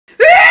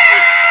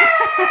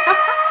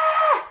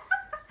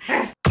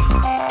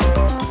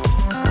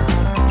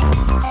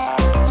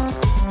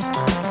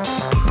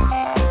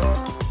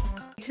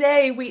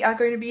today we are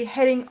going to be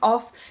heading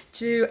off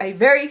to a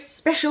very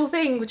special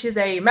thing, which is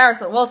a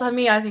marathon. Well, to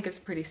me, I think it's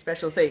a pretty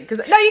special thing. Because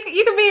no,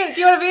 you can be it.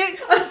 Do you want to be it?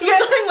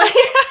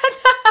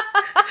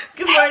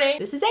 Good morning.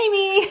 This is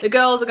Amy. The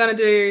girls are going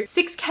to do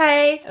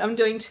 6K and I'm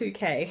doing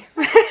 2K.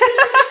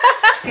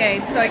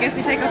 Okay, so I guess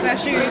we take off our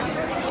shoes.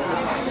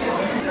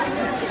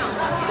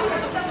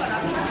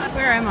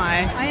 Where am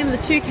I? I am the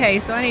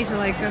 2K, so I need to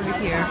like go over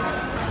here.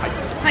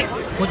 Hi.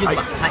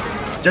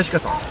 Hi.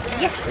 Jessica-san.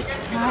 Yeah.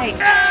 Hi.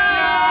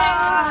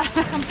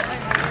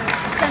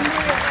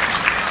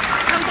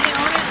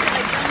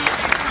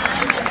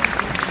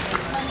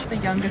 The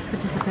youngest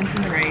participants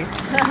in the race.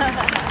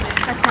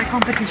 That's my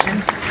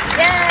competition.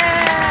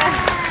 Yeah!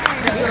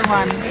 This little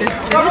one. This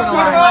little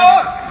one.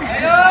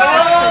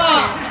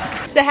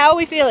 So how are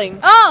we feeling?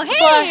 Oh,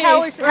 hey! How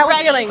are we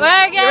feeling?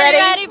 We're getting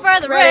ready for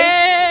the race!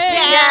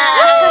 Yeah!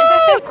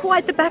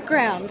 Quite the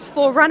background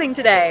for running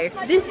today.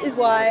 This is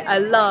why I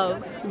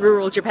love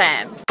rural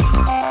Japan.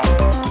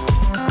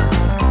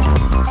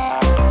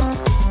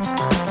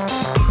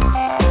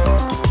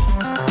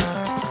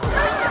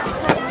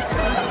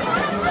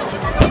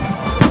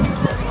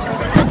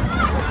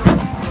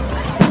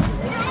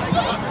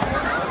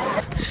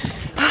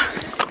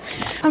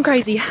 I'm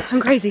crazy.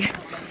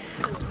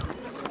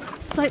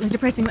 Slightly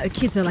depressing that the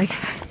kids are like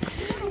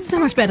so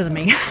much better than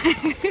me.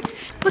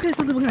 Look at this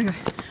little guy go.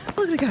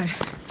 Look at it go.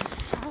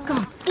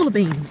 God, full of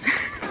beans.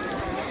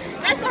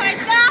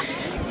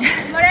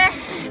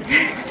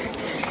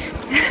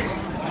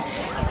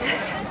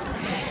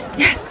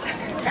 Yes.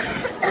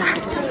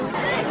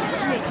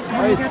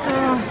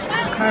 Arigato.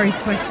 Curry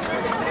sweat.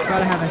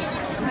 Gotta have it.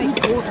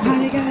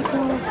 Arigato.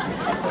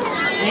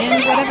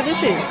 And whatever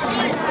this is.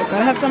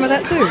 Gotta have some of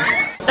that too.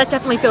 That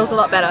definitely feels a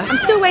lot better. I'm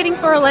still waiting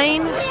for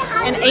Elaine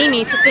and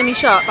Amy to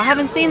finish up. I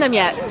haven't seen them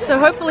yet, so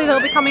hopefully they'll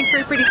be coming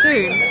through pretty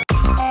soon.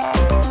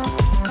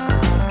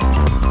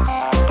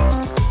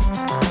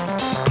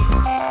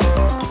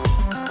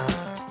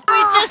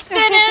 We just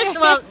finished,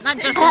 well, not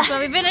just finished, but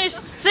we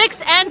finished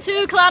 6 and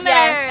 2 kilometers.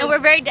 Yes. And we're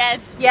very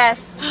dead.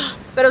 Yes,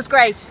 but it was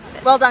great.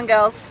 Well done,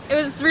 girls. It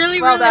was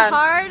really, Well really done.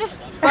 hard,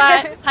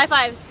 but High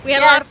fives. we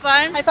had a lot of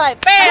fun. High five.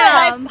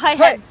 Bam! High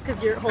heads,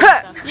 because you're holding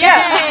stuff.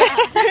 Yay!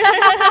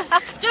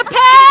 Japan!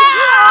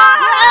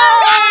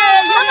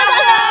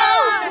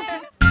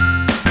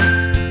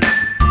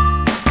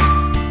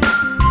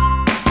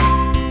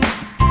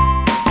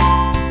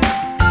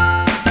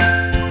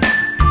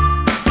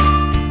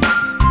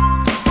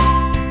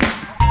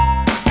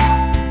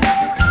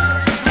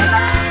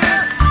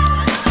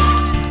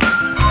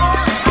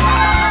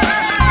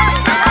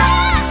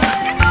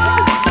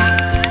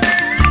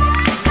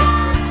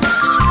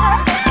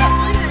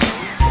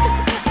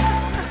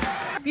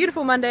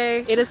 Beautiful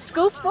Monday. It is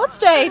school sports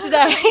day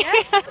today.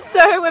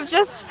 So we've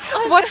just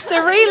watched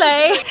the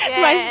relay.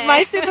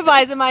 My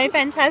supervisor, my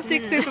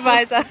fantastic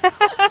supervisor.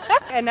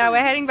 And now we're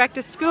heading back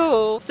to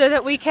school so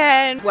that we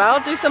can, well,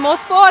 do some more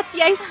sports,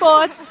 yay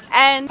sports,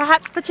 and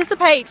perhaps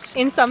participate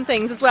in some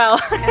things as well.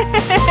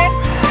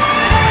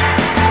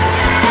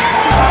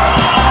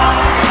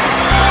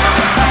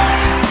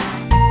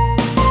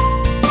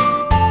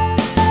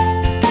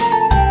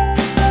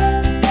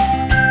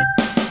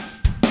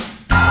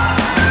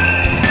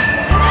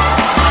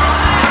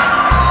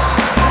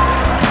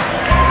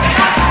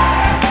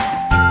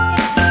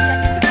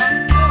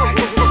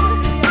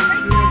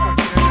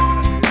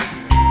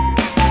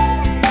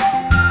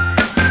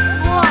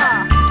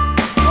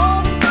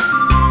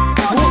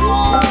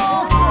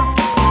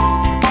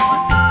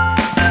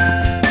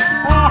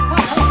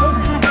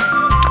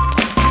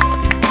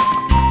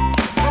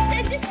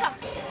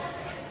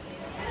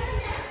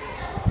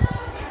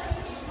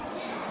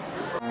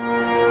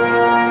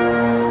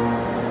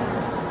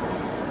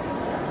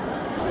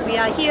 We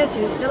are here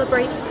to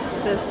celebrate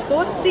the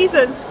sports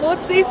season.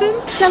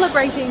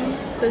 Celebrating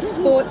the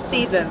sports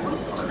season,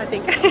 I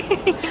think.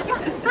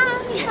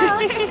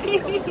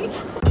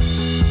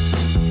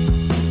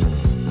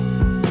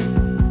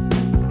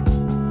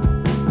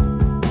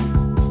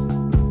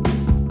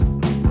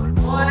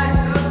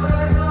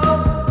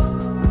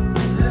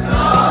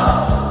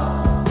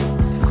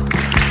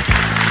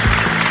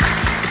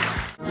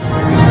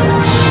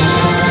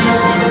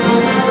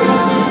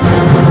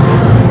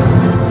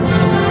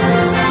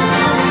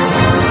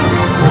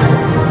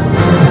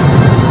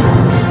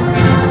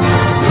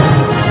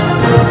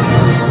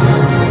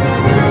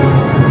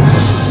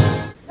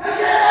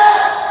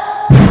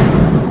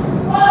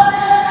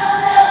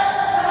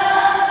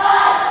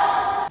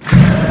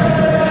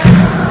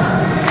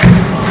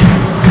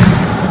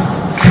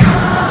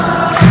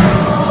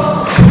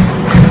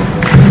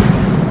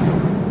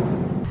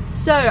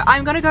 So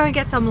I'm gonna go and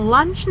get some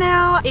lunch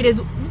now. It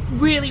is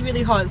really,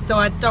 really hot, so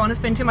I don't want to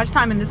spend too much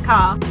time in this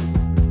car.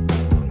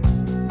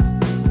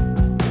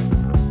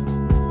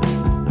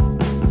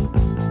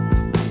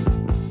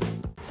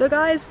 So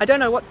guys, I don't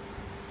know what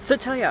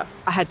Tsutaya.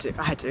 I had to.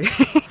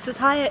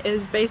 Tsutaya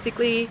is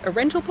basically a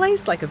rental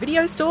place, like a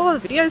video store.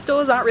 Video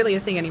stores aren't really a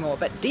thing anymore,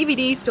 but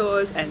DVD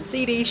stores and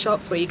CD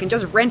shops where you can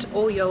just rent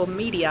all your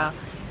media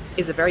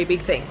is a very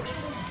big thing.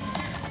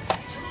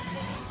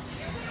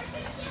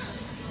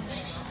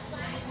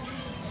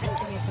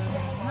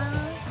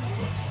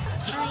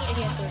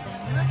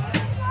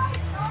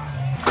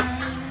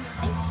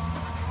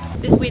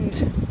 This wind,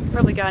 you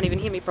probably can't even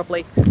hear me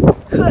properly.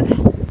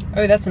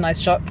 Oh, that's a nice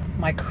shot.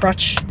 My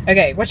crutch.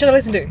 Okay, what should I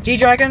listen to?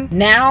 G-Dragon?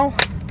 Now?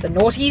 The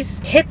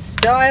Naughties? Hit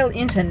Style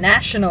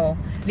International?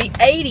 The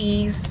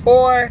 80s?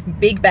 Or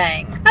Big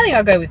Bang? I think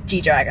I'll go with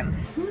G-Dragon.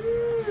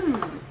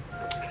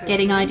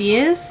 Getting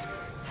ideas?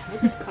 I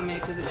just come here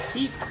because it's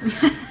cheap.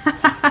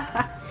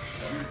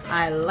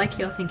 I like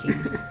your thinking.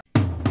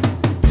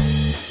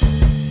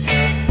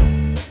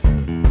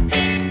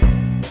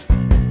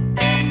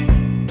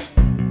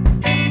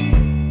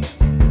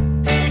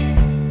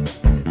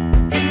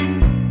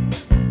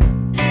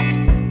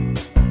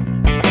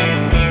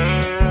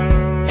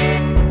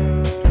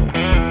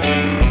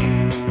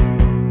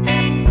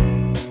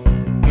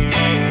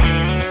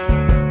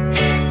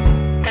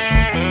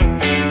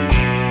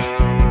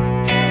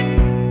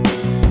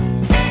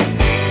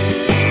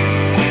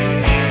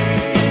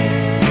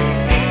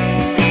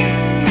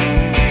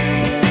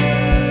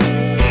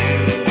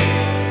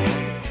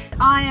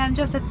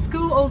 Just at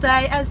school all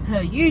day as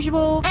per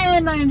usual,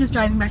 and I am just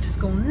driving back to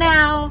school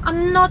now.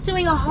 I'm not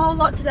doing a whole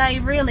lot today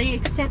really,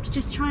 except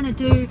just trying to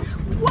do,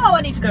 whoa, I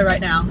need to go right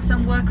now,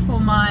 some work for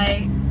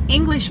my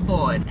English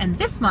board, and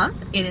this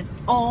month it is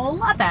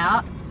all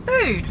about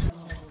food.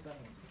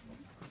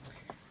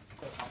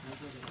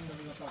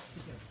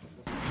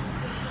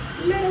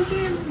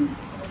 Amazing.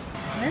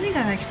 I don't think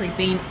I've actually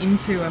been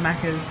into a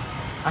Macca's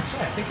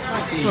Actually, I think it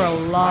might be, for a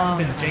long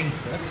been Jane's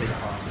birthday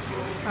party.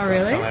 Oh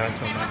really? Last time I went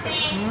to a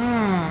Macca's.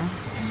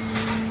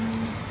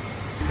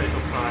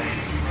 Little pie.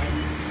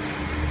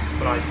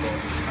 Sprite ball.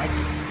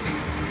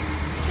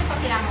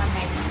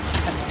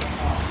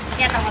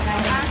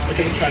 Look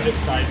at the tragic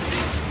size of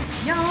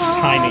these. Yum.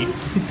 Tiny.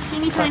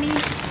 Teeny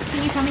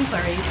tiny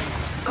flurries.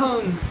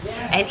 Boom.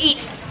 And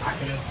eat.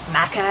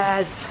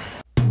 Macca's.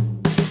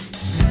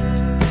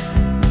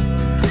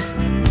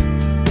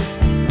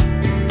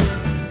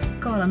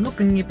 God, I'm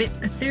looking a bit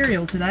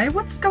ethereal today.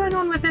 What's going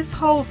on with this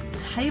whole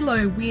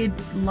halo weird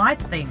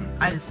light thing?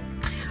 I just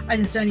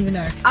don't even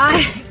know.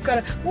 I've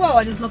got to, whoa,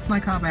 I just locked my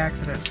car by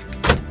accident.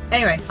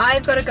 Anyway,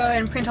 I've got to go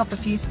and print off a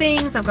few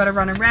things. I've got to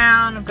run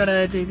around. I've got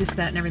to do this,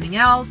 that, and everything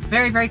else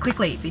very, very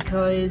quickly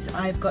because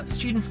I've got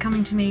students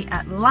coming to me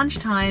at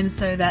lunchtime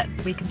so that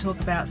we can talk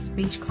about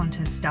speech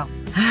contest stuff.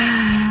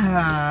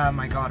 Oh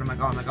my God, oh my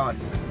God, oh my God.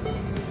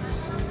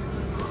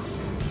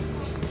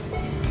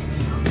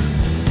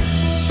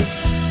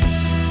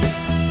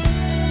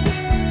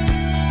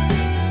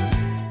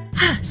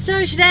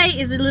 So today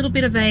is a little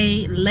bit of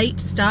a late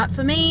start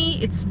for me.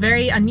 It's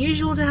very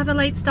unusual to have a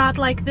late start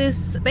like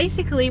this.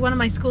 Basically, one of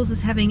my schools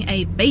is having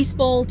a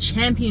baseball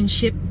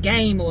championship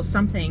game or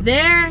something.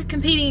 They're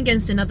competing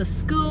against another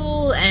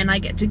school and I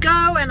get to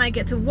go and I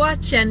get to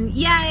watch and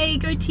yay,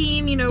 go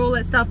team, you know, all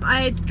that stuff.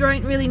 I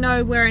don't really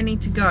know where I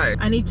need to go.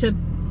 I need to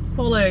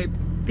follow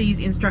these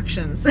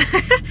instructions. I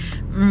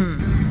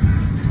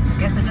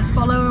guess I just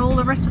follow all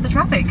the rest of the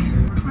traffic.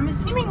 I'm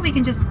assuming we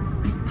can just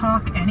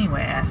park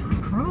anywhere.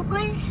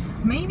 Probably?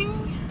 Maybe?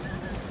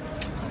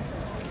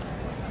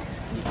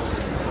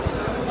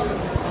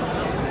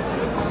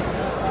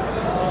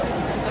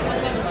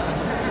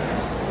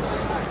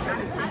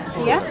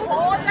 Yeah?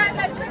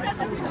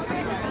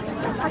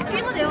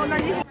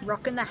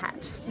 Rockin' the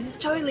hat. This is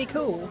totally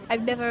cool.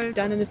 I've never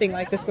done anything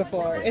like this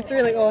before. It's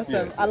really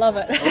awesome. I love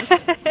it.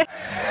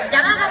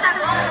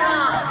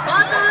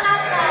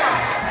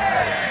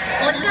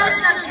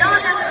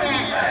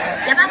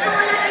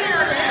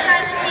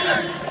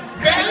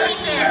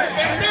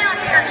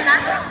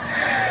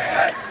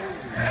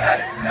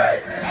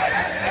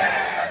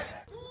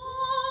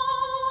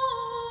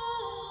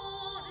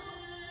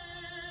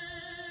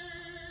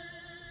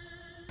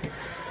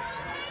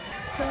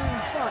 So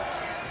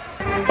hot.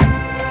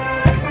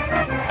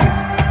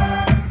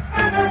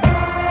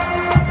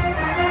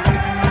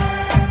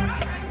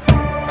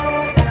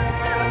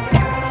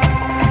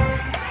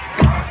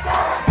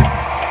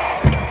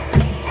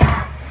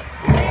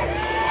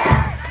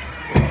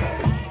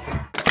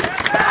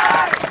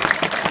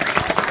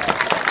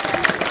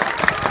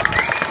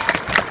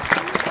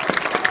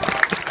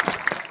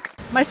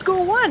 My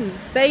school won.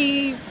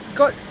 They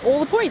got all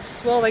the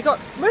points. Well, they got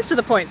most of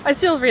the points. I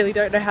still really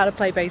don't know how to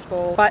play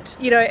baseball, but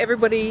you know,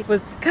 everybody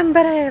was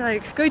ganbare,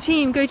 like go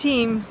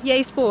team,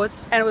 yay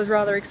sports, and it was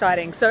rather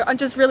exciting. So I'm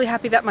just really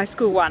happy that my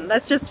school won.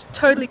 That's just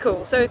totally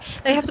cool. So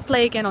they have to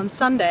play again on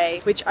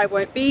Sunday, which I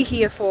won't be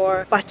here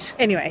for, but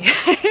anyway,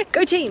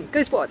 go team,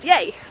 go sports,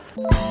 yay!